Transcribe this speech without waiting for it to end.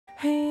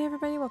Hey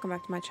everybody, welcome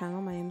back to my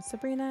channel. My name is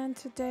Sabrina and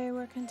today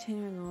we're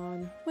continuing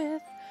on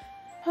with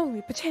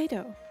Holy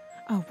Potato,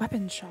 a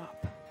weapon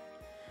shop.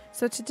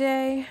 So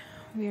today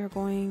we are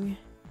going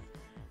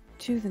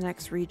to the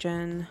next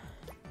region.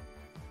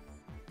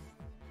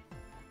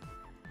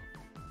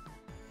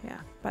 Yeah,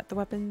 but the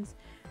weapons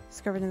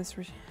discovered in this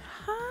region.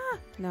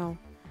 No,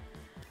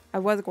 I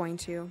was going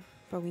to,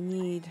 but we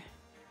need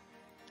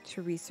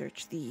to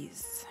research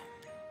these.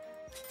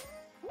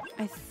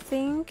 I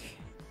think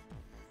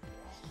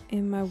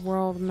in my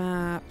world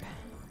map,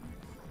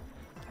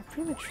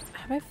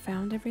 have I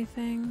found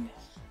everything?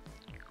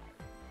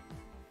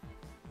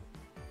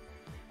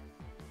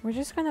 We're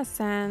just gonna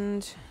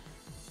send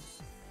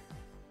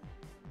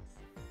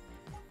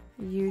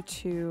you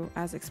two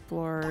as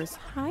explorers.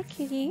 Hi,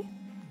 kitty.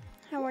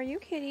 How are you,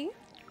 kitty?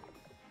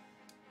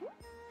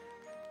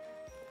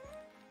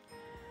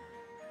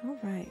 All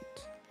right.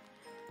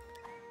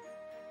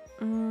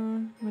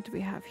 What do we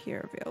have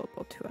here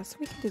available to us?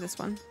 We can do this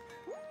one,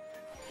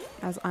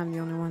 as I'm the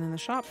only one in the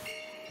shop.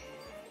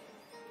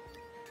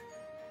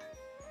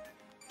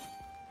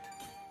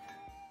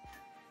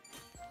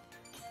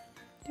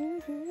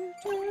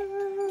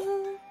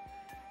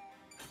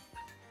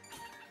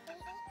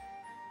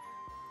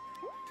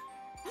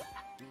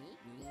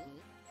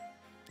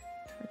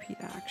 Repeat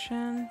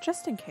action,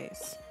 just in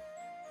case.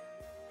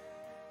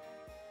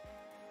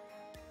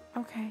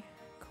 Okay,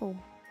 cool.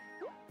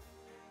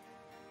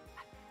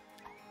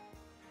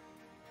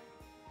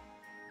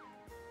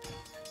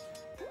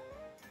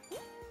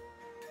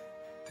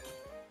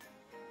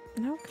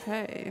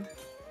 Okay.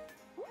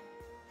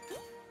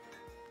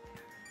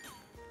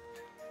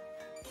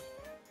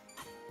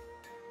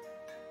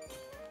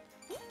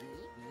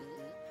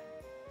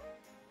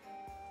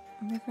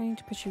 I'm going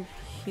to put you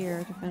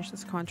here to finish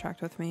this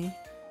contract with me.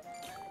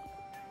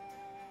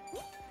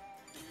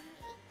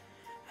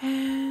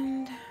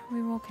 And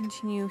we will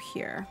continue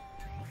here.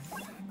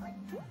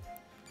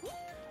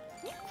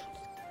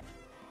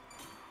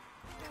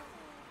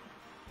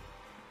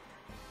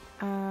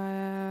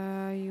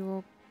 You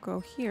will go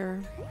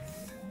here.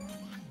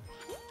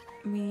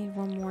 We need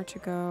one more to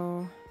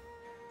go.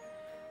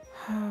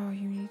 Oh,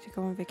 you need to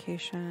go on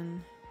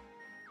vacation.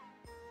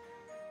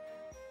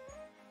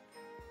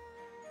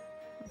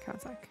 Okay, one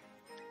sec.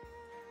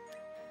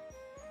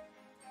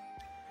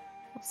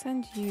 We'll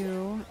send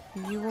you.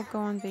 You will go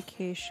on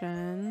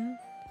vacation.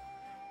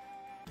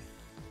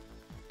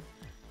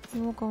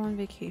 You will go on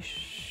vacation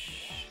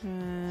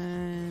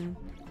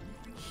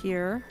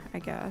here, I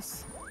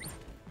guess.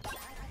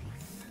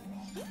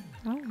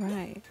 All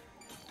right.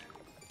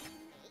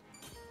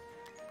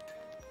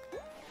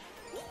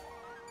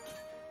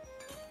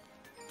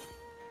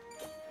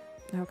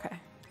 Okay,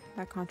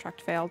 that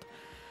contract failed.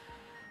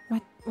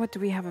 What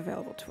do we have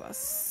available to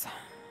us?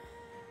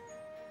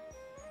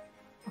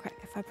 Okay,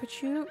 if I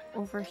put you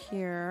over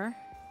here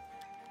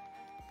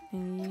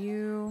and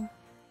you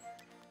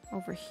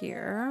over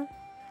here,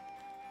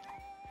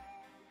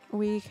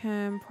 we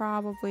can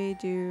probably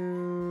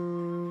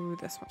do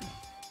this one.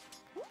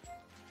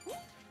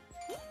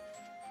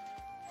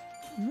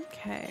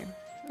 Okay.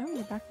 Oh,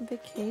 you're back on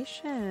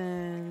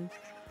vacation.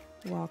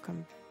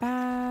 Welcome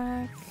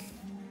back.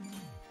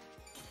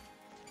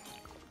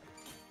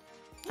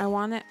 I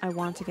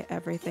want to get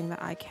everything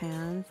that I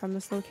can from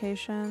this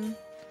location.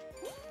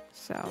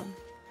 So,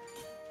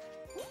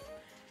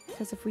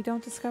 because if we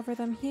don't discover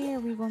them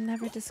here, we will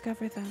never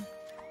discover them.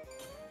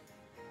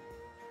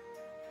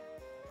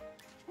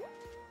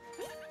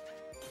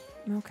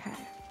 Okay.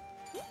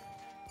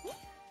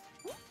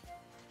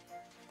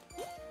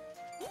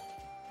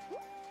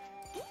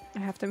 I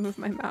have to move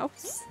my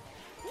mouse.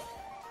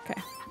 Okay,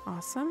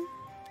 awesome.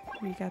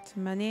 We got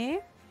some money.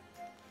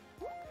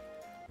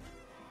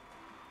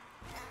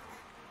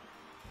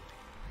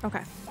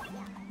 Okay,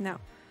 now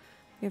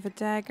we have a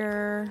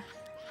dagger.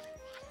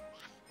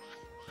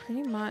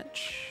 Pretty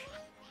much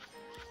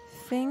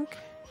think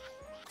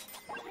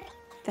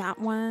that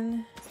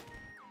one.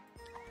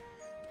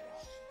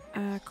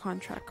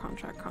 Contract.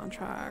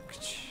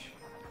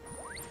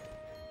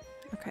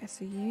 Okay,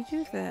 so you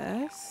do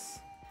this.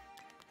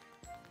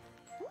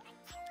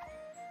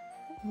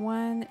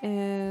 One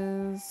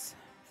is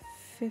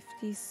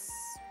 50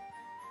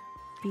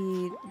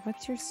 speed.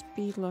 What's your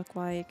speed look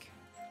like?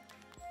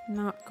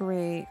 Not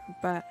great,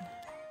 but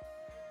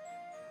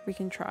we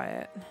can try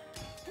it.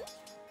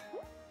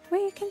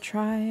 We can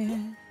try it.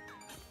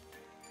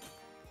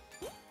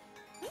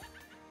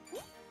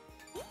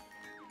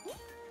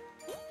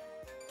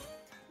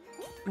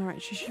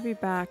 Alright, she should be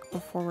back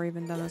before we're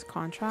even done this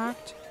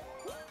contract.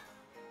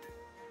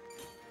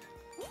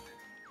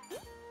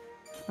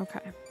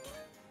 Okay.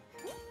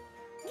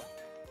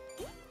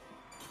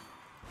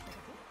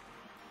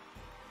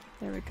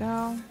 There we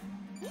go.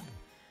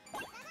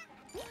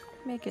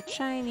 Make it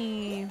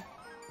shiny.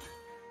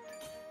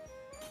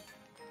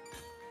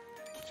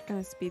 Just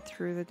gonna speed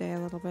through the day a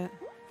little bit.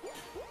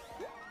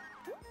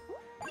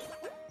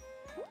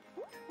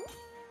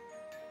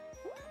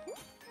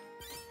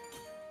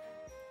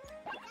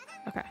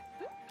 Okay.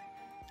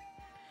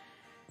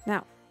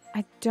 Now,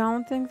 I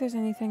don't think there's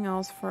anything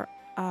else for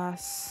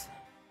us.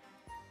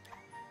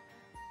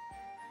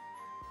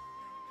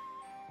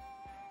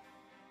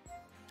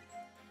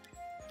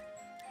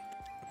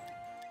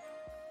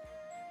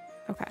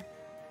 Okay.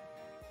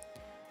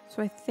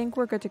 So I think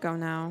we're good to go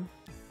now.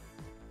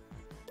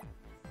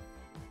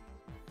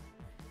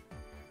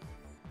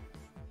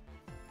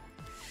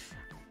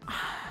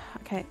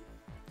 Okay.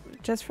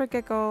 Just for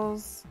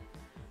giggles.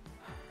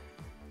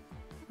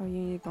 Oh, you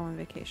need to go on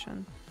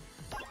vacation.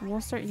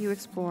 We'll start you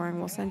exploring.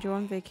 We'll send you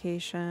on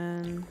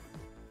vacation.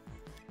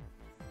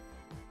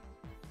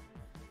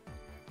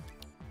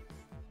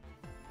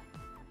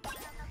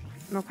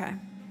 Okay.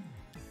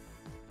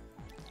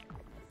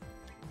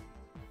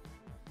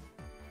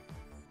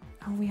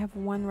 Oh, we have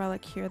one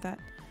relic here that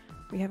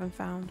we haven't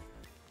found.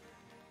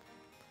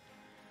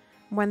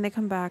 When they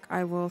come back,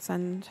 I will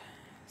send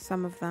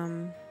some of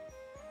them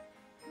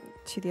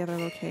to the other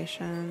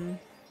location.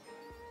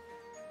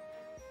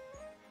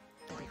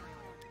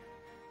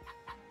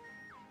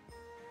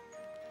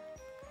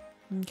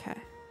 Okay.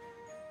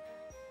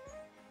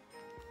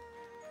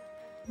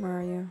 Where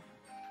are you?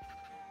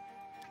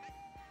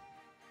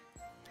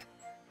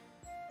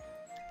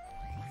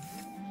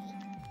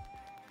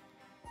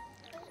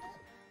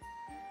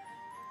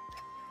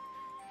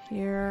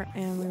 Here,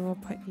 and we will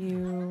put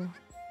you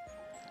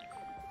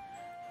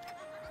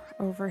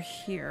over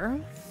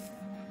here.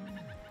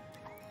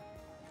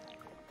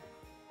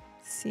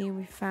 See,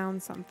 we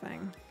found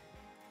something.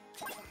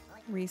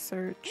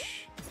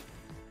 Research.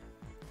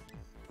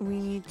 We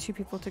need 2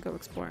 people to go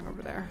exploring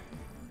over there.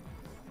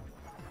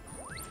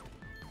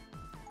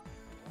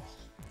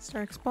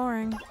 Start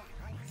exploring.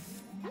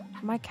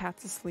 My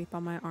cat's asleep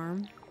on my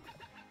arm.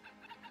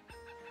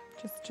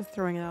 Just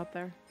throwing it out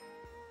there.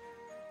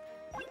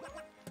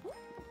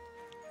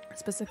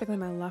 Specifically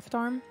my left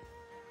arm.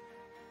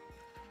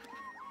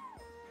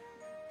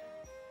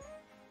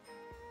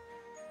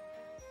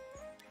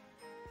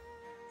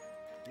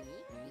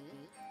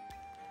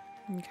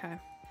 Okay.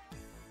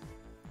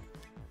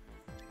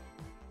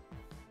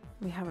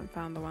 We haven't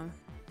found the one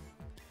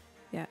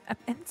yet.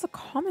 And it's a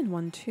common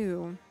one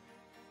too.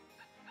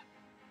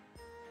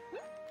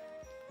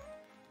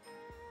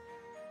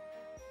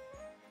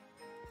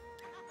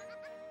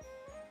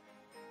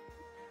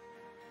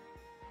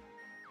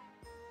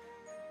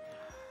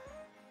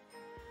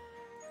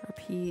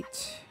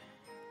 Repeat.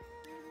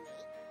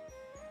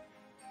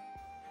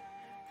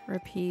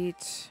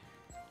 Repeat.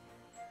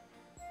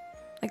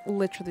 Like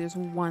literally there's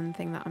one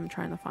thing that I'm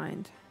trying to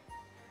find.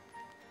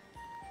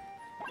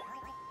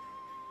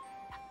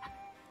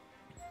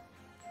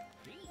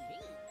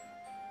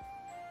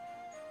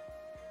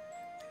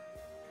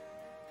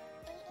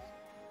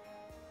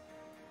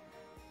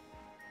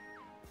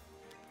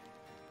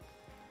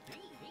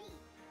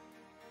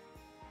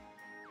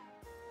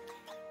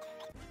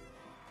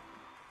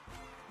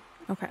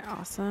 Okay,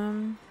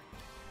 awesome.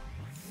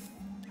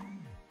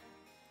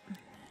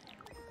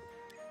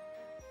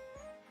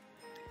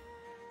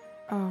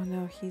 Oh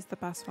no, he's the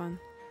best one.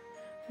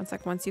 It's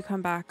like once you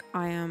come back,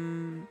 I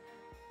am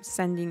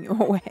sending you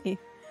away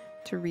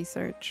to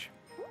research.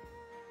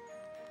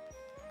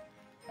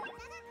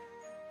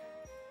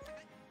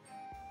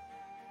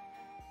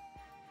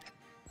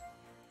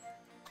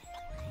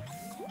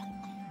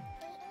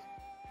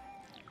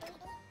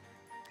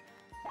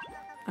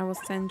 I will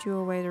send you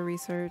away to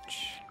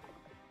research.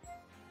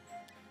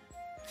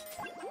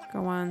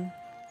 Go on.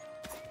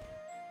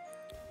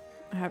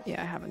 I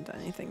haven't done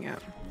anything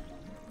yet.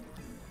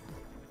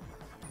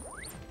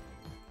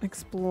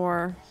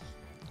 Explore.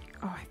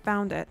 Oh, I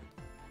found it.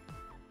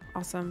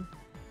 Awesome.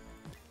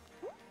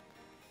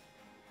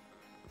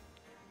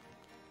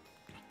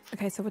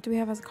 Okay, so what do we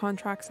have as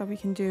contracts that we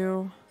can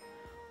do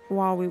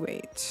while we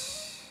wait?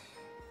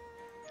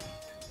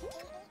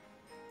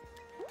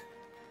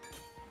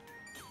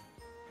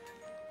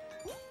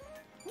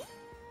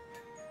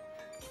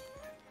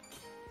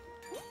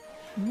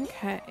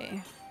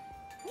 Okay.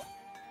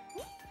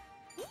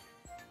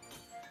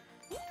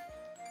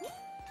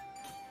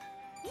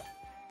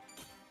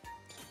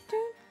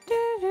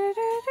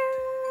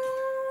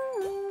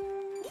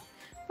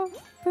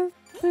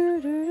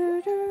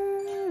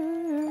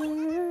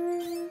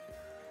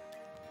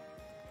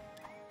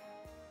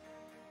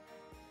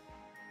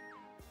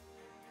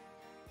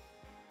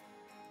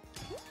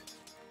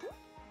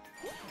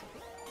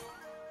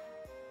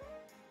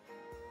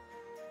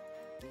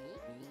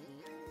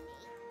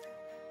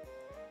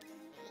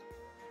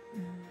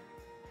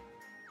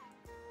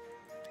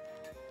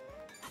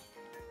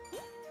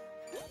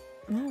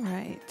 All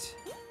right.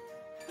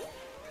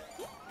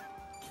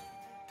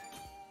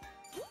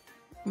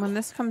 When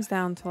this comes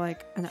down to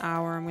like an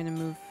hour, I'm going to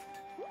move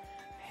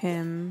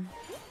him.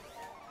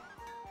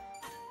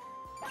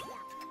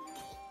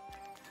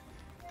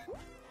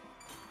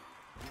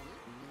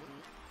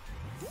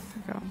 There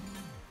we go.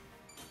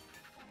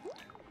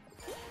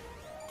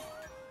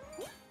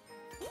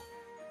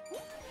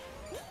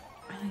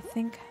 And I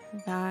think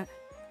that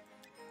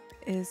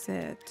is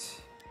it.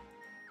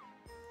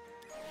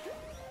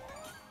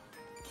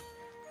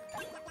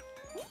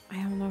 I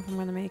don't know if I'm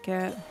gonna make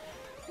it.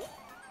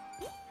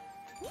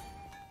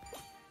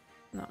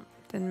 No,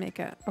 didn't make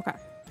it. Okay.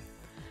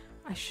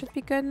 I should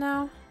be good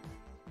now.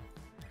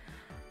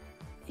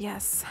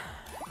 Yes.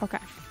 Okay.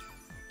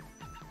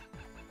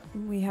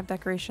 We have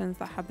decorations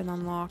that have been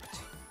unlocked.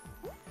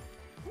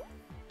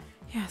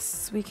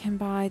 Yes, we can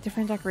buy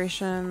different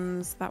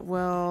decorations that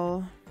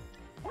will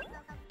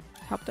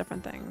help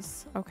different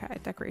things. Okay,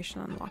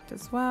 decoration unlocked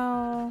as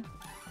well.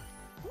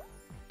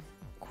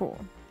 Cool.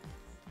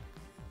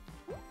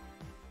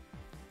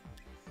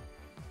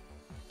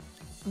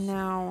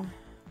 Now,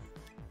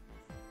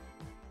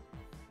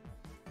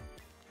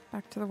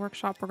 back to the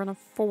workshop. We're gonna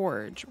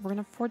forge. We're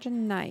gonna forge a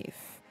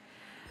knife.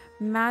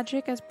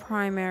 Magic as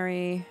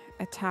primary,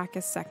 attack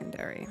as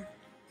secondary.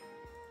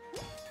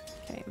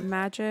 Okay,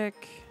 magic.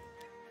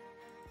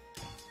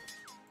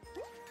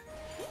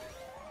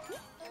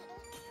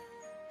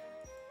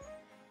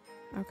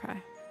 Okay.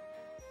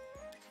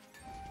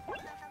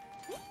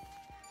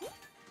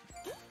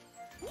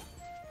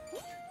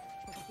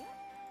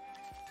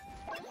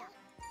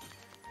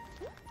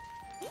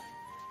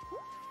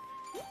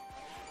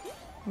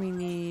 We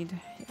need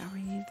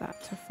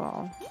that to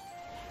fall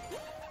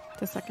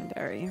to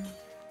secondary.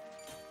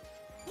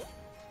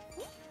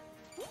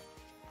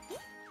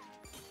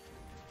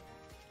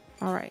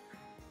 All right.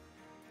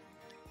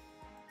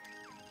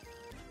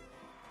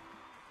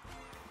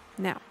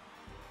 Now.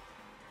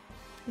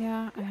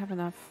 Yeah, I have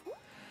enough.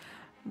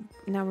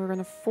 Now we're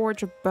gonna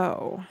forge a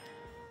bow.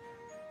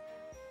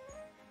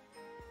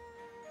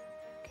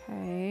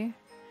 Okay.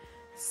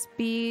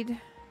 Speed.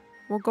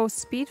 We'll go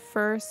speed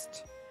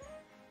first.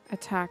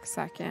 Attack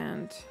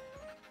second.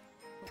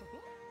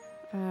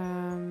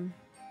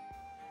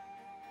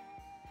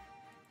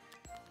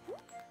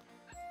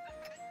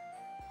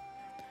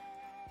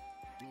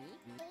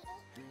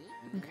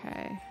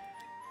 Okay.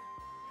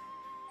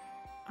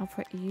 I'll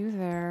put you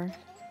there.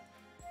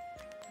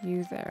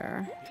 You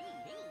there.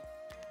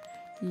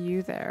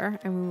 You there.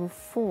 And we will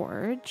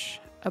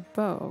forge a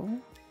bow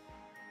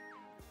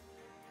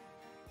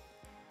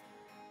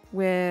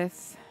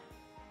with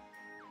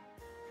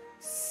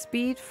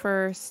speed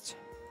first,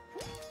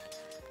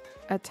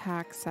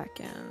 attack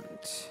second.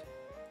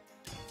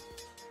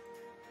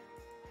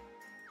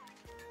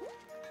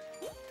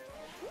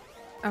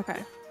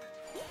 Okay.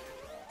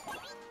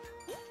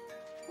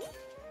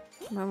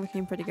 I'm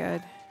looking pretty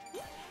good.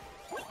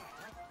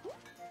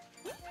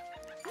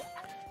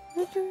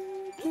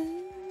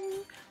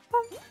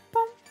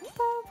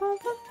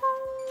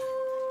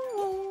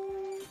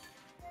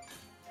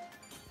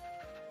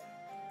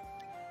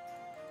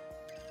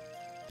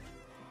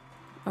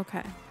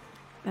 Okay,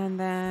 and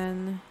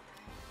then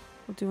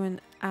we'll do an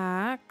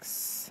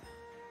axe.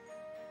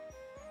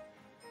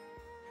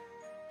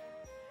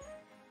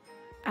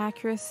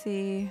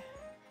 Accuracy.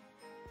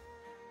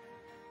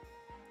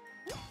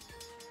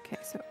 Okay,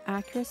 so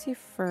accuracy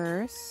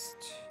first.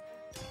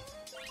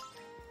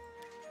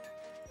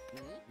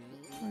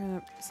 We're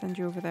gonna send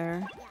you over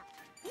there.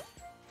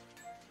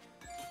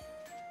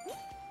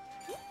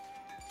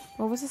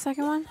 What was the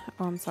second one?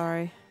 Oh, I'm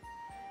sorry.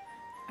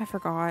 I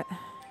forgot.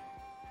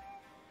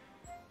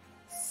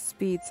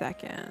 Speed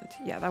second.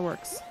 Yeah, that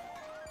works.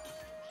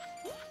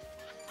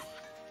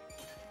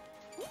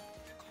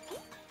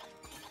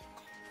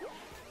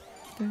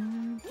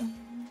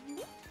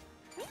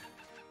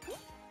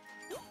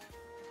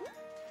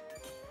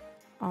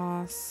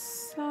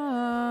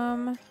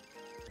 Awesome.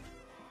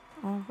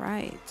 All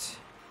right.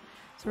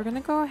 So we're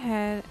gonna go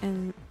ahead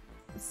and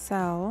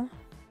sell.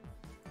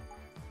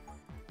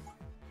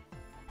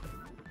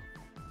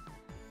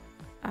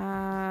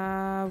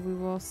 We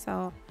will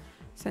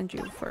send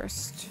you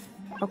first.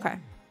 Okay.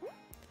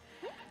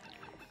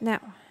 Now,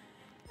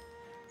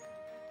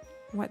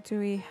 what do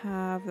we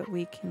have that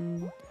we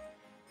can...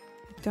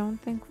 I don't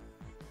think...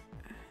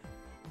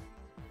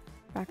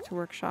 Back to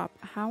workshop.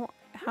 How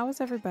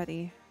is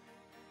everybody?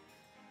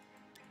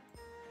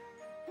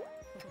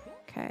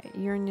 Okay,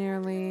 you're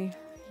nearly...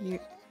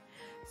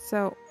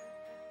 So,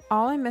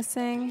 all I'm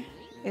missing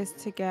is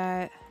to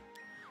get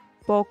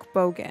bulk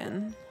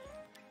bogan.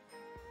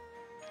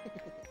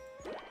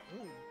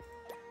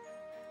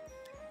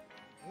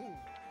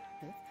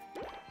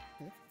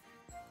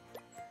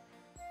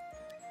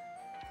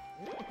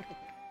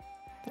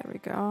 There we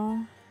go.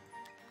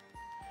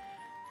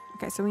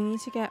 Okay, so we need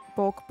to get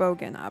bulk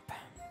bogan up.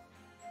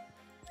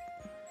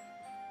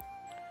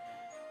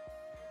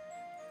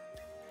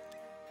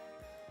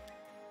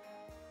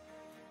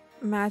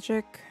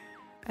 Magic,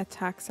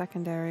 attack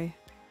secondary.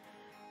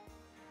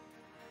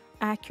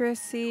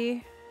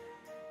 Accuracy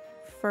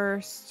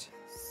first,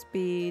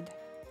 speed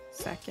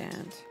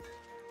second.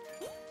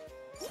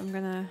 So I'm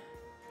gonna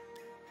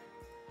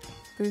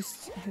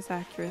boost his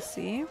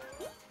accuracy.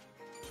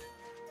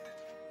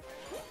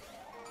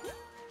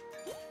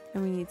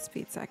 And we need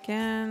speed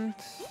second.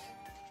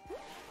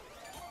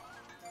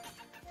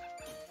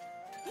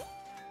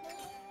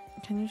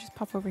 Can you just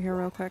pop over here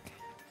real quick?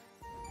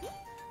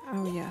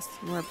 Oh yes,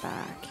 we're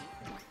back.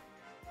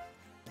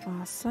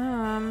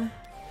 Awesome.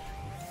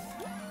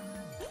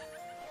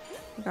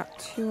 We got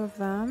 2 of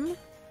them.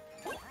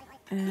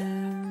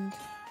 And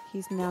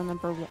he's now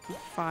number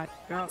 5.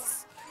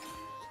 Yes.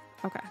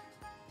 Okay.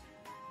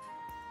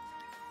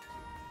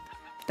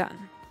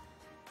 Done.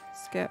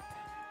 Skip.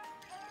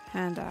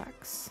 Hand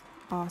axe.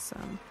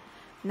 Awesome.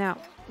 Now,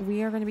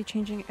 we are going to be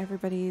changing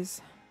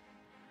everybody's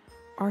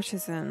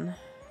artisan.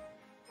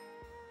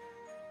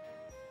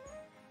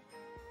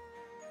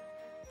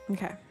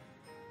 Okay.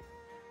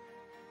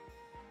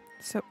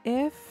 So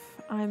if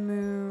I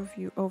move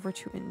you over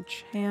to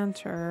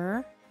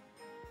enchanter,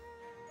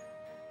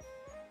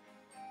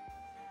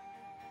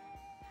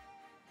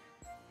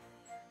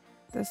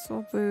 this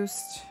will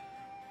boost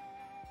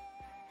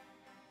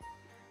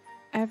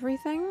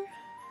everything,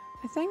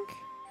 I think.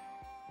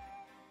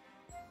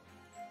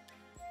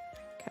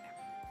 Okay.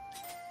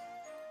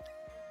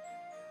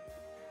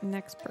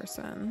 Next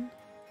person.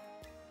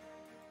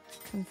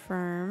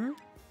 Confirm.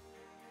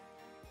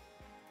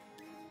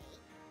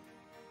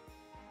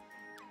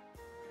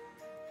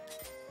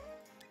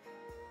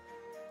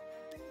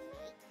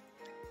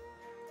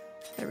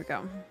 There we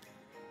go.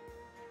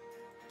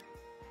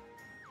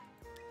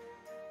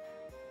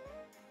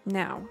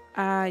 Now,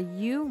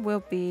 you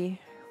will be,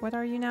 what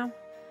are you now?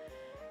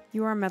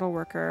 You are a metal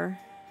worker.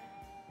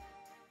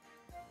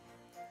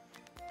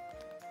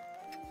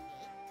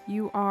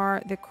 You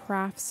are the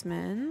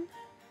craftsman.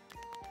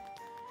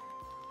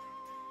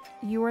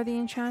 You are the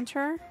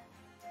enchanter.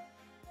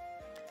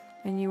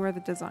 And you are the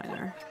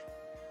designer.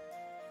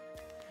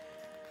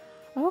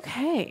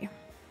 Okay.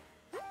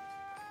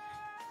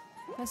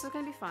 This is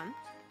going to be fun.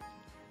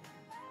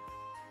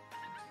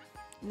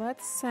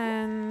 Let's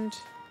send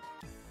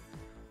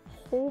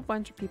a whole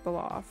bunch of people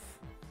off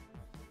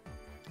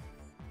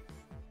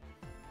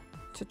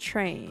to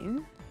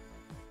train.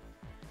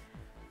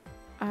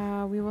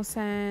 We will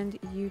send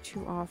you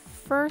 2 off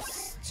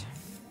first.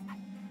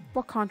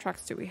 What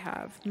contracts do we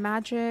have?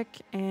 Magic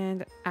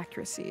and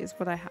accuracy is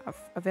what I have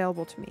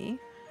available to me.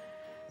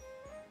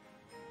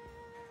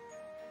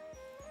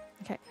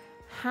 Okay.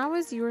 How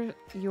is your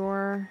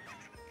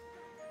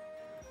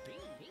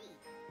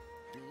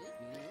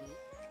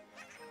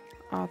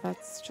Oh,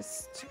 that's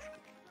just...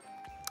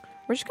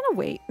 We're just gonna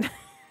wait.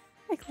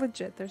 Like,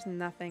 legit, there's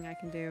nothing I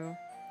can do.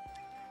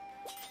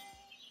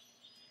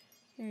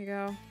 Here you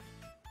go.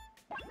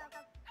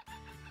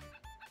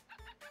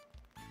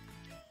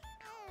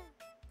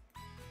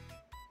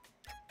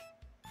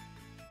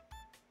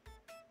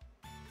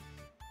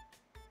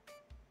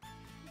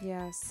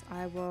 Yes,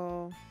 I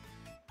will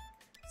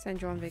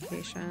send you on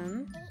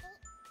vacation.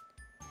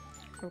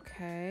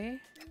 Okay.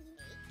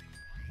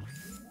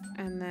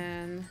 And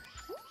then...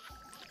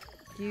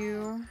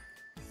 you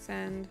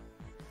send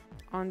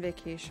on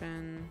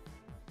vacation.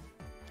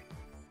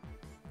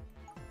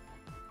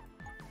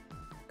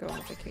 Go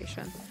on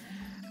vacation.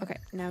 Okay,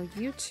 now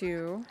you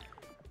 2.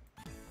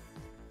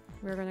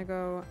 We're gonna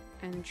go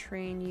and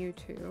train you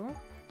 2.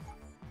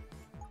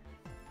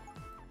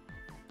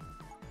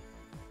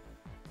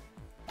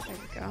 There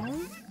we go.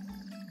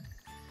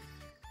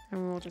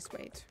 And we'll just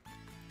wait.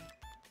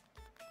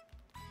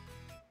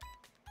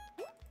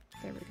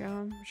 There we go.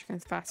 I'm just gonna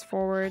fast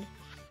forward.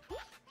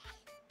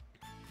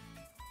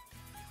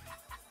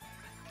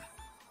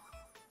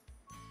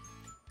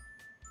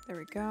 There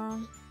we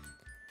go.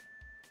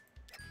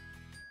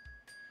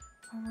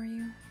 What were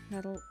you?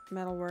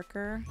 Metal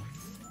worker.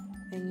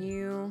 And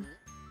you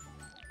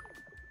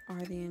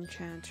are the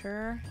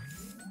enchanter.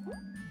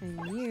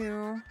 And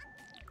you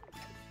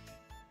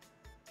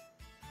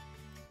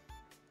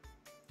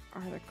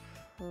are the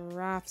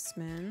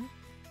craftsman.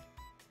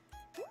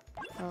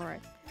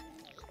 Alright.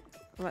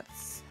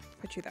 Let's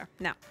put you there.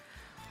 Now,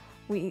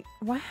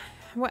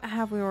 what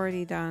have we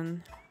already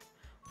done?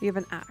 We have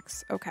an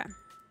axe. Okay.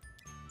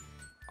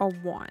 A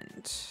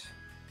wand.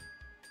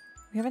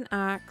 We have an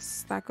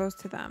axe that goes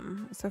to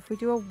them. So if we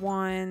do a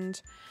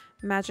wand,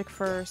 magic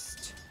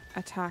first,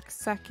 attack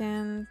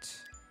second.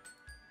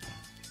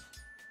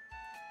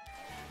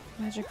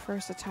 Magic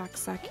first, attack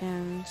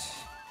second.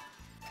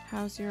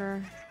 How's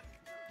your...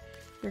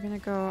 You're gonna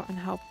go and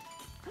help.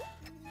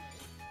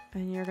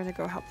 And you're gonna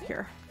go help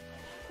here.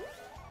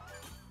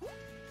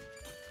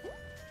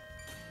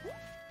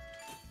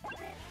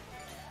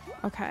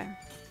 Okay.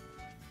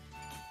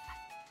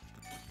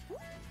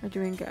 We're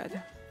doing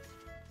good.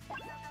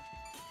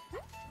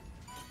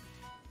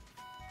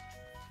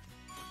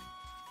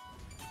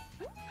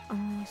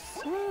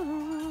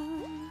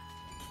 Awesome.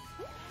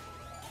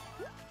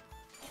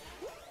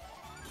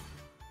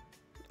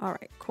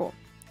 Alright, cool.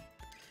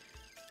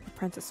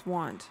 Apprentice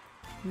wand.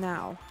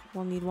 Now,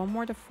 we'll need 1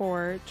 more to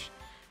forge.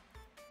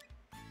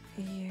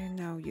 You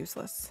know,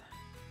 useless.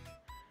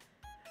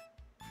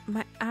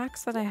 My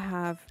axe that I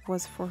have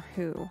was for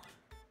who?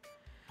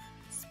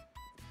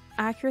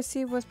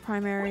 Accuracy was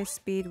primary,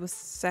 speed was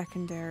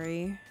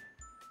secondary.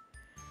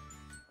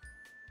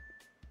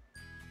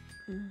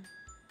 So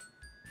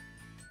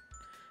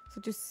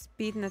just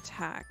speed and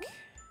attack.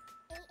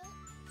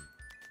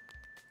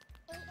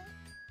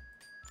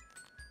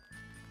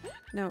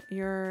 No,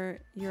 your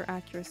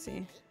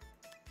accuracy.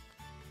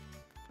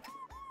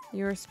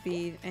 Your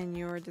speed and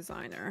your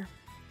designer.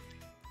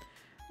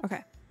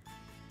 Okay.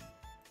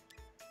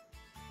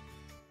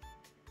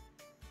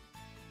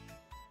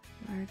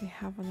 I already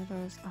have one of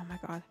those. Oh my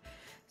god.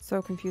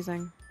 So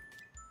confusing.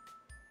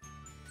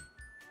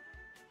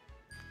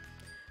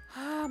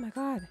 Oh my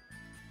god.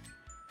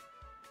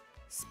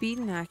 Speed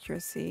and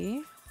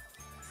accuracy.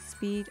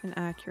 Speed and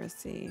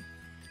accuracy.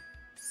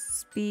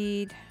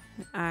 Speed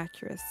and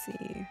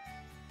accuracy.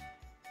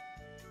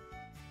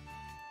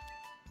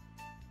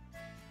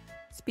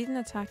 Speed and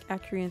attack,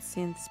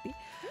 accuracy, and speed.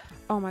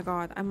 Oh my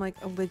god, I'm like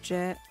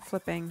legit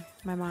flipping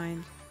my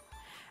mind.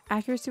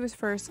 Accuracy was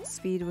first,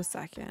 speed was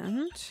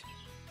second.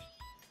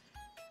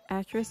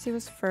 Accuracy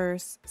was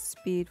first,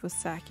 speed was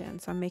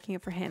second. So I'm making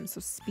it for him. So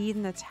speed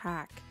and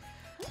attack.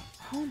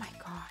 Oh my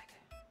god.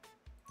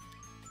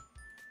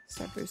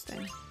 Start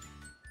boosting.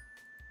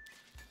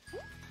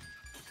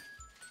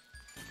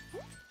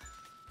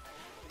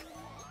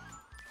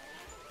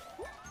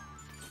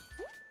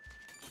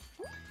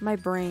 My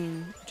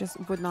brain just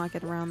would not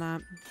get around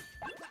that.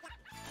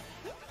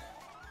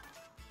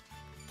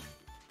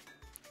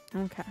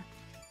 Okay.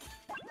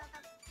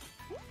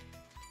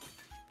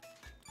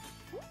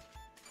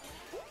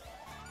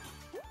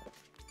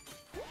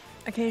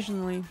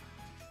 Occasionally,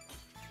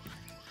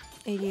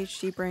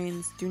 ADHD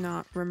brains do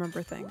not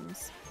remember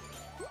things.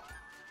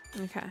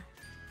 Okay.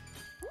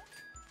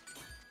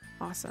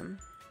 Awesome.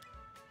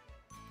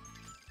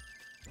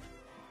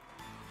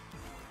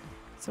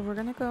 So we're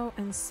gonna go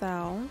and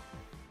sell.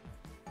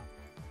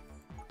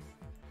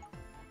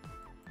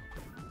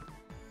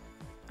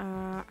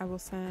 I will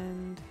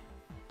send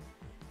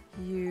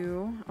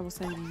you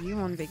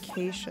on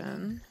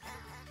vacation.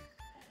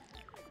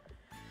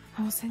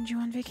 I will send you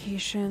on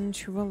vacation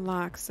to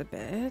relax a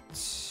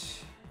bit.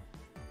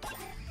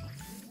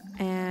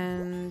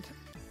 And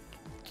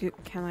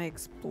can I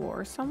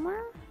explore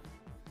somewhere?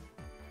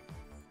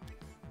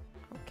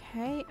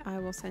 Okay, I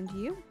will send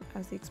you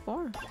as the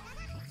explorer.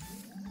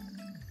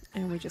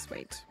 And we just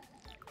wait.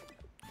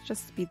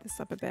 Just speed this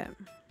up a bit.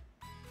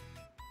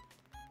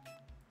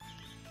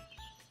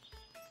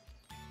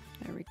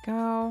 There we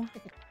go.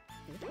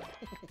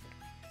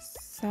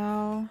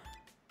 Sell.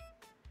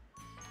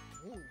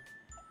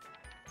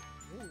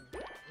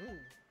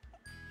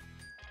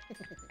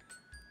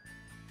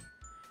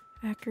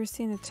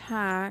 Accuracy and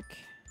attack.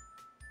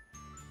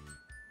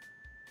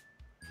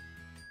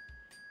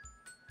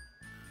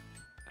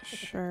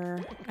 Sure.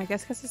 I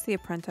guess because it's the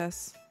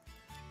apprentice.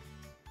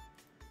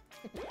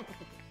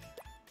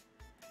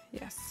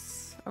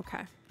 Yes.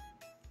 Okay.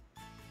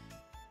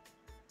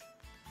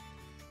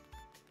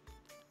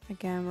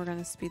 Again, we're going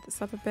to speed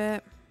this up a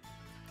bit.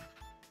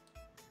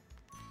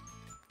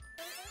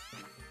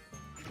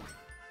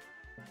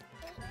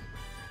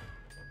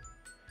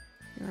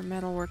 You're a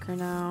metal worker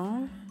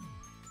now.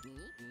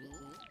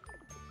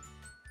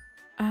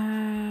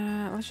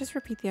 Let's just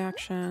repeat the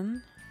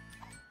action.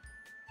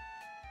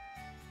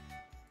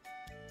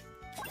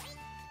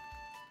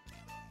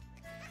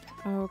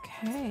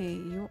 Okay,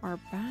 you are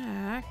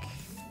back.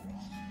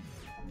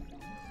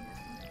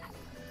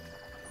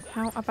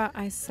 How about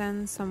I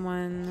send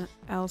someone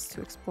else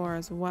to explore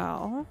as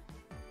well?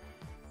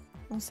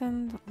 We'll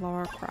send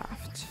Laura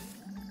Craft.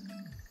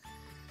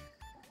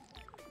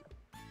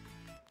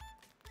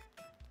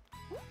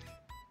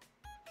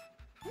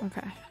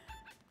 Okay.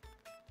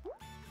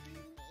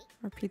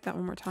 Repeat that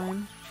one more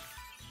time.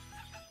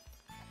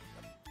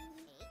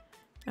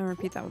 And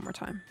repeat that one more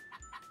time.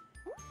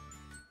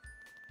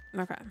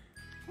 Okay.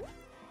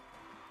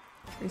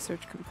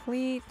 Research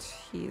complete.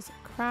 He's a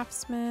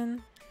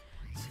craftsman.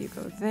 So you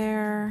go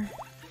there.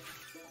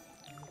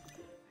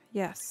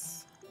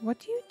 Yes. What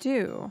do you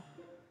do?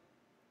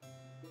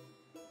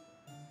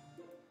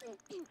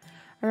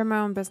 I run my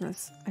own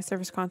business. I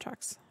service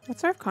contracts. What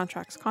sort of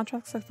contracts?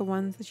 Contracts like the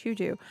ones that you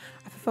do.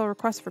 I fulfill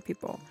requests for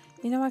people.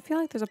 You know, I feel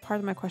like there's a part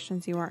of my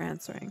questions you are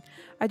answering.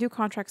 I do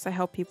contracts, I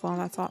help people, and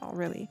that's all,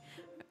 really.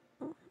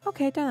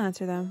 Okay, don't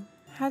answer them.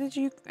 How did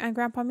you and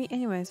Grandpa meet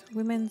anyways?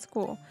 We met in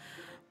school.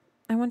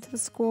 I went to the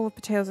school of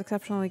potatoes,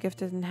 exceptionally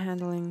gifted in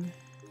handling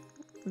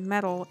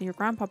metal. Your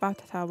grandpa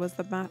Batata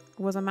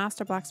was a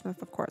master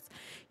blacksmith, of course.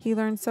 He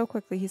learned so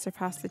quickly he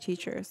surpassed the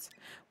teachers.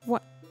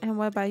 What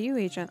about you,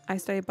 Agent? I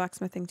studied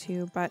blacksmithing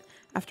too, but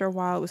after a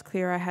while it was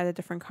clear I had a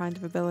different kind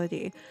of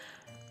ability.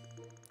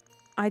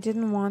 I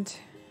didn't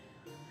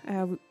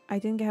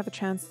have a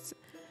chance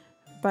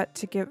but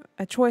to give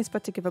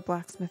up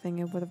blacksmithing.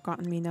 It would have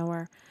gotten me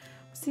nowhere.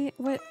 See,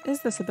 what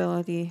is this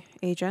ability,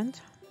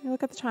 Agent? You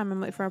look at the time, I'm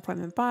late for an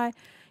appointment. Bye.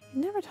 He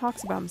never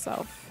talks about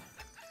himself.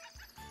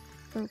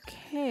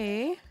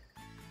 Okay.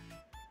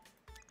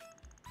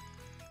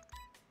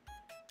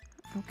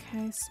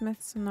 Okay,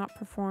 smiths not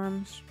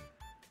performed.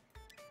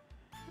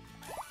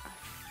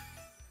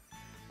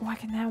 Oh, I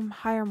can now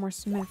hire more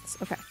smiths.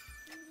 Okay.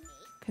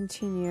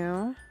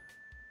 Continue.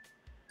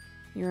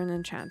 You're an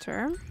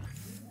enchanter.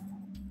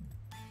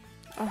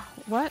 Oh,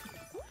 what?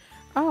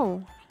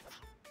 Oh.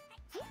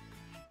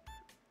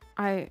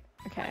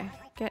 Okay.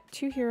 Get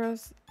 2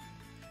 heroes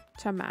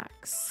to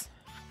max.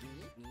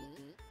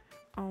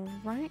 All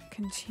right,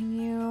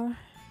 continue.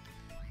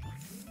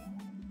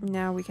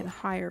 Now we can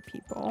hire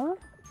people.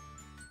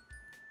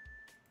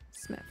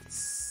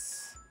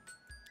 Smiths.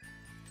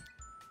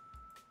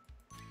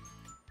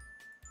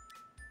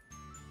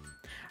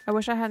 I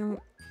wish I hadn't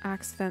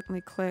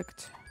accidentally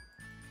clicked.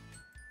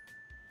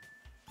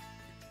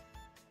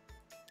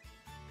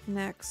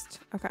 Next.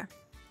 Okay.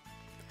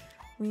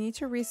 We need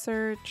to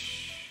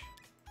research.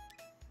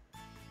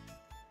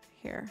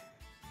 Here.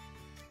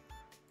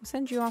 We'll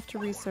send you off to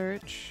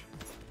research.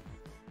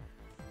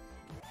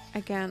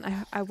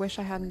 Again, I wish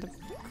I hadn't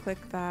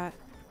clicked that.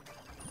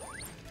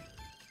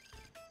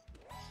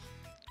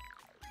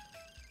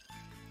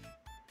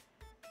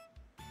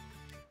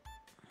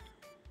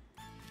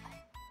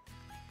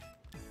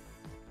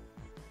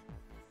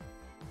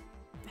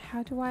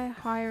 How do I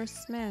hire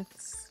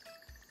Smiths?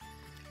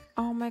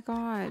 Oh my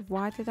god,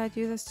 why did I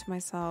do this to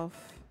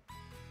myself?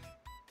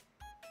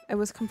 It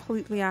was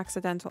completely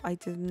accidental. I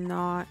did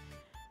not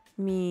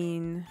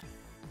mean...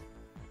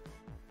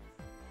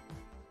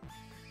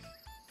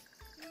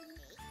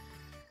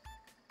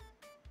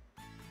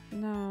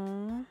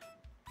 No.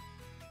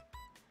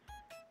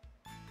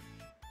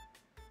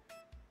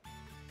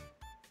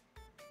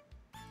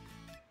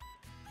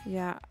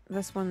 Yeah,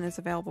 this one is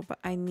available, but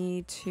I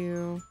need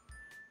to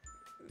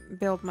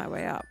build my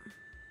way up.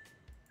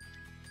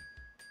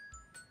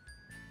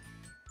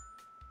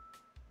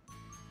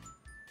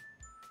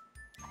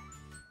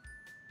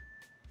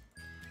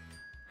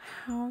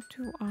 How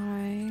do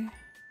I...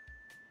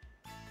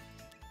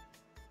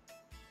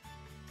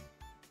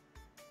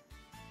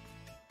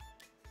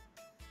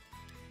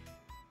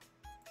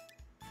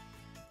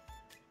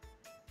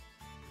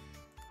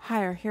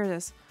 Hire, here it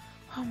is.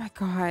 Oh my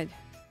god.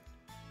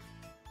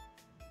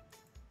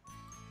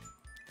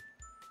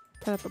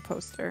 Put up a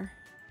poster.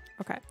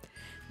 Okay.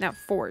 Now,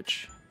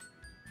 forge.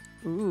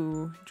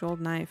 Ooh,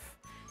 jeweled knife.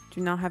 Do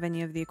not have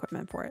any of the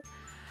equipment for it.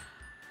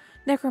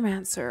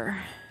 Necromancer.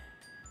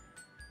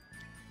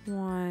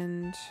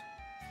 Wand.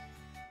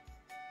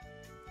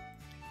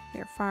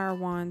 Here, fire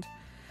wand.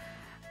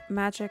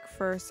 Magic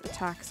first,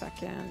 attack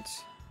second.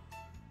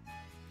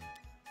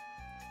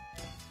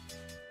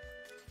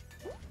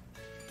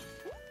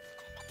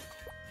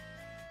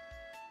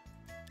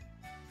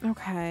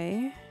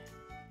 Okay.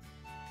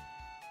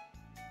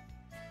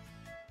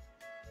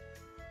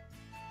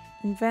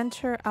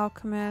 Inventor,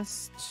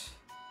 alchemist.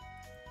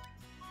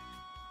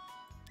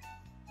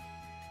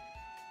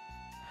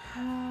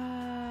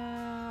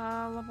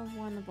 Level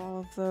 1 of all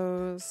of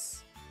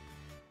those.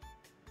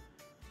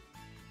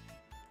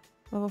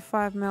 Level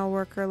 5 mail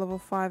worker, level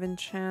 5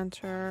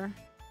 enchanter.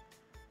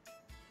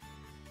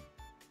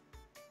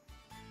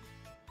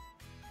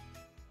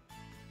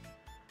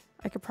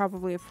 I could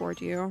probably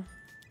afford you.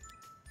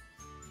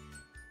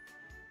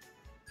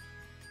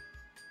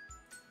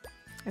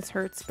 It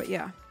hurts, but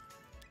yeah.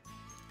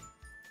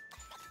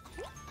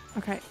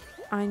 Okay,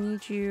 I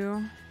need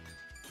you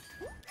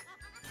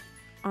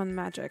on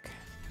magic.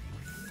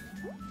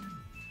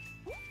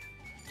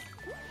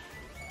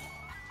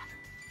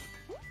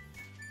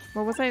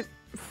 What was I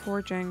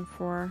forging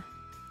for?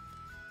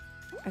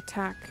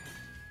 Attack.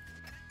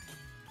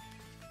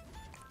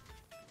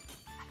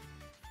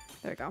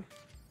 There we go.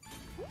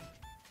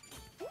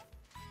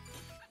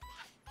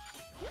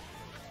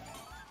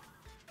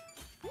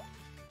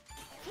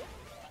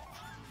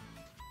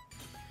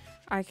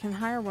 I can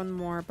hire one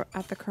more, but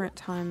at the current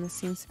time, this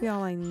seems to be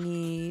all I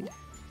need.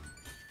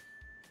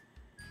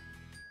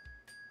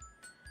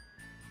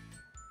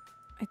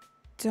 I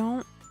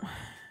don't...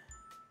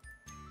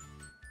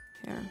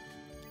 Here.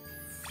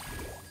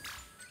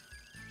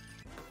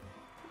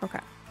 Okay.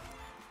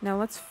 Now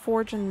let's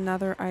forge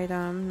another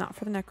item. Not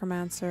for the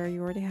necromancer.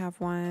 You already have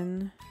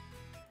one.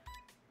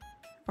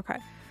 Okay.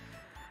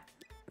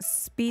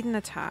 Speed and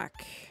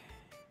attack.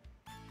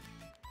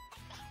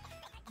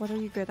 What are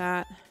you good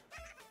at?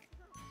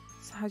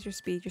 How's your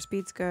speed? Your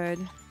speed's good.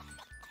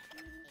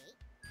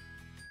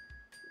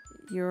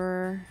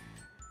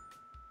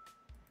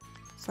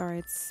 Sorry,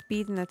 it's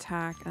speed and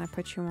attack, and I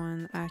put you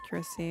on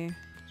accuracy.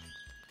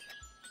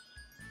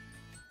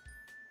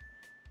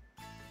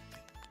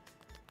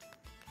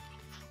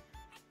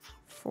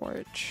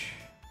 Forge.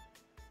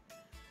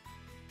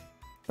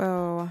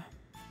 Bow.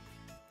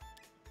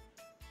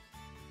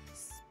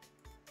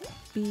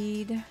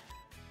 Speed.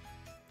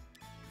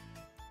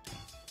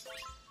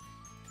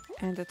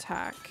 And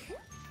attack.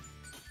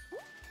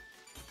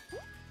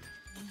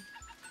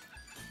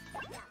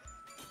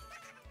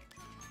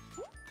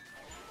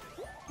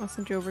 I'll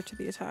send you over to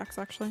the attacks,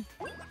 actually.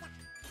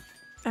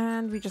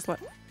 And we just let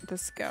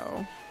this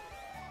go.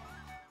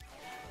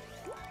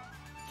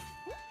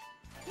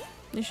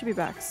 You should be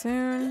back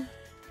soon.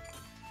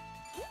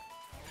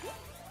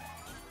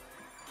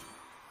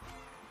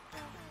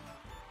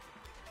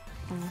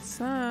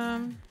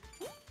 Awesome.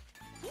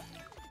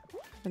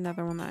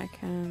 Another one that I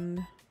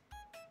can...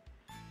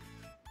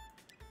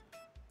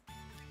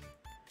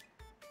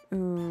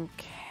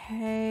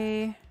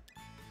 Okay.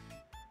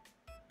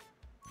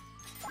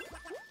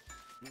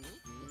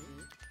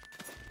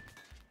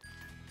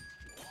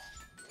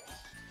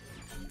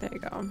 There you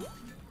go.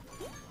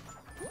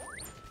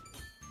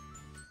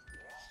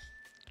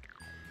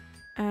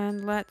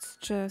 And let's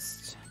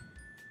just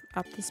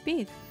up the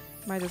speed.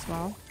 Might as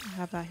well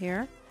have that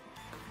here.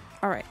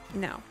 Alright,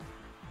 now.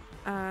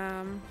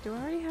 Do I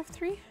already have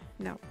 3?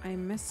 No,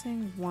 I'm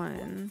missing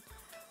 1.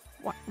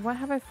 What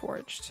have I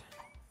forged?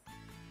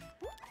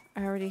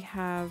 I already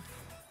have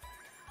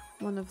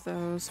one of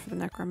those for the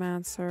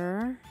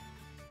necromancer.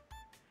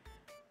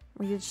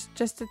 We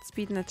just did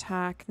speed and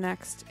attack.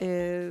 Next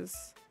is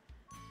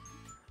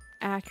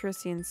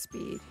accuracy and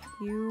speed.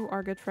 You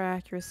are good for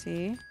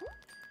accuracy.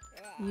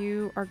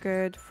 You are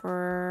good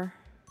for...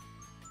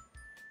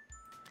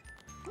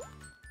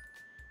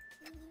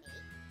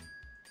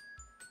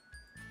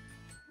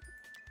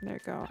 There you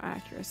go,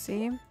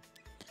 accuracy.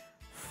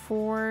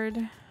 Ford,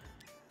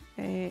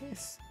 a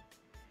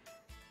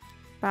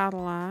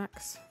battle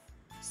axe,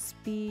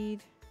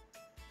 speed,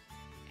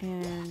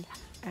 and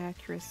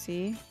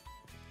accuracy.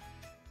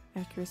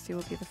 Accuracy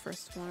will be the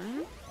first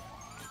one.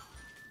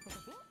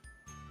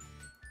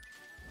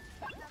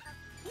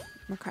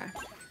 Okay.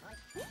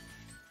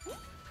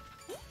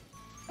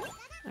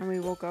 And we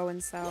will go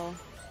and sell.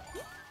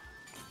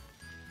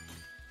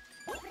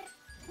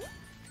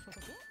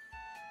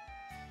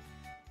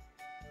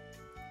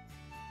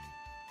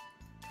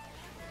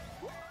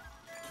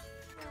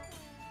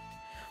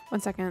 One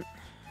second.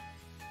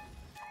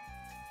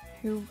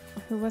 Who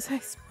was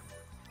I?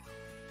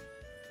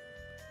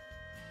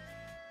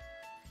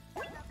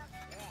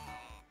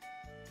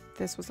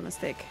 This was a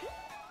mistake.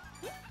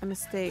 A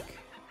mistake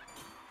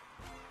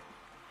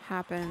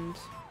happened.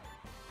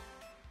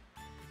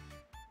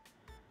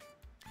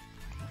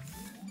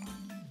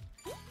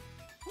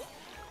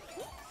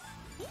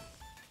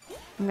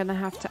 I'm gonna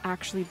have to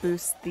actually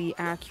boost the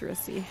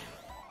accuracy.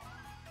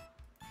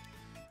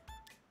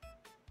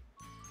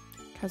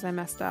 Because I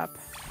messed up.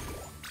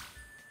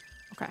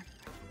 Okay.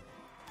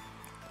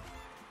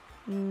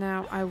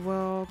 Now I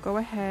will go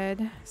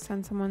ahead,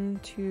 send someone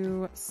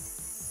to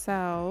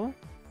sell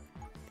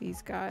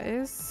these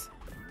guys.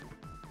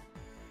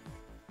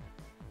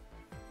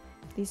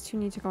 These two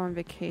need to go on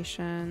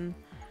vacation.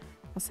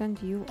 I'll send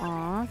you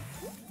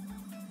off.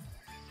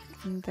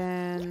 And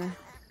then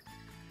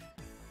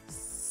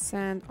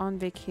send on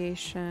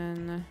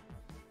vacation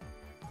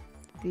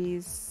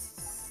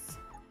these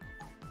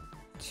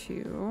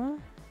two.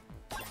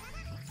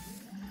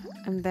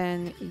 And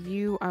then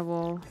you I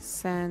will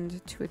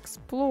send to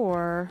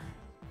explore.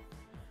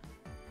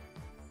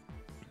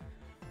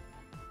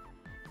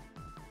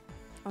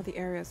 Oh, the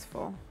area is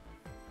full.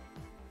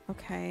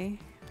 Okay.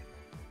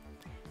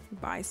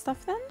 Buy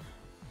stuff then?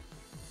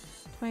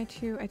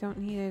 22, I don't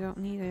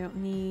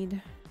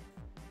need.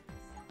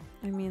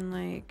 I mean,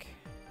 like...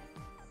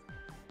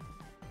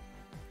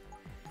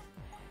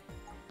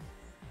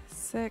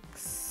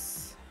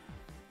 6...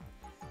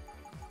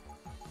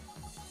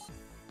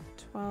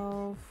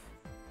 12...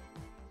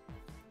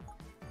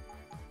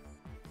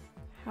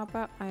 How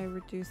about I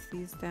reduce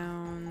these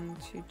down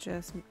to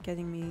just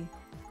getting me...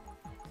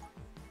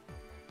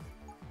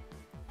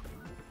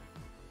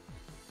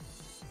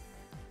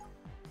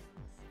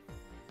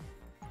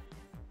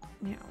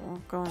 Yeah,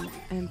 we'll go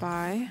and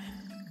buy.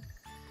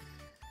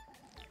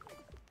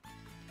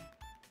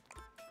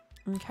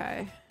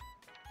 Okay.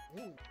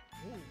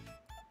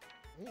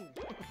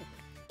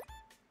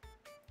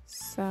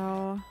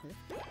 Sell.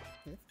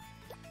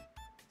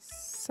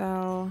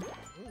 Sell.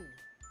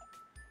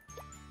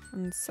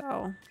 And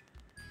sell.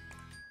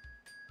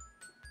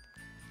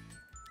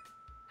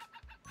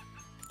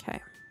 Okay.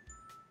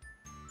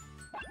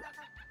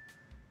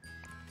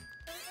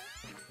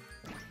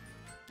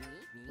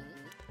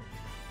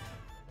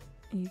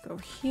 You go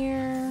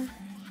here.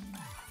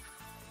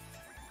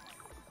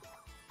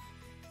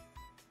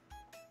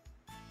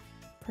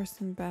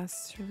 Person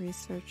best to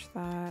research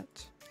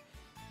that.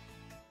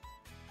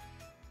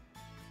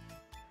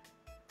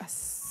 A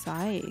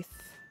scythe.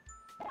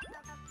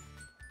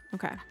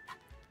 Okay.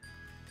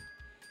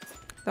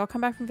 They'll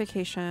come back from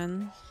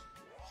vacation.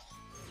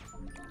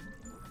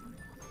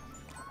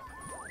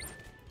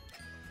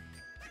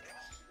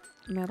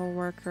 Metal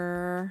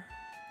worker.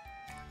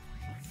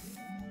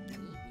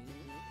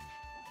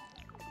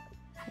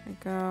 There we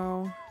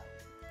go.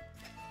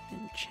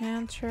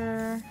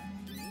 Enchanter.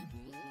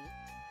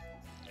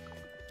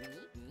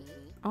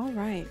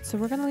 Alright, so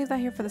we're going to leave that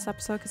here for this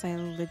episode because I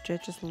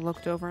legit just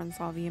looked over and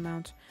saw the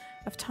amount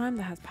of time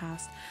that has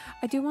passed.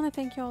 I do want to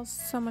thank you all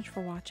so much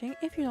for watching.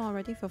 If you're not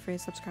already, feel free to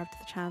subscribe to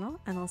the channel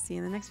and I'll see you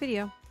in the next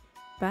video.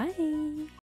 Bye!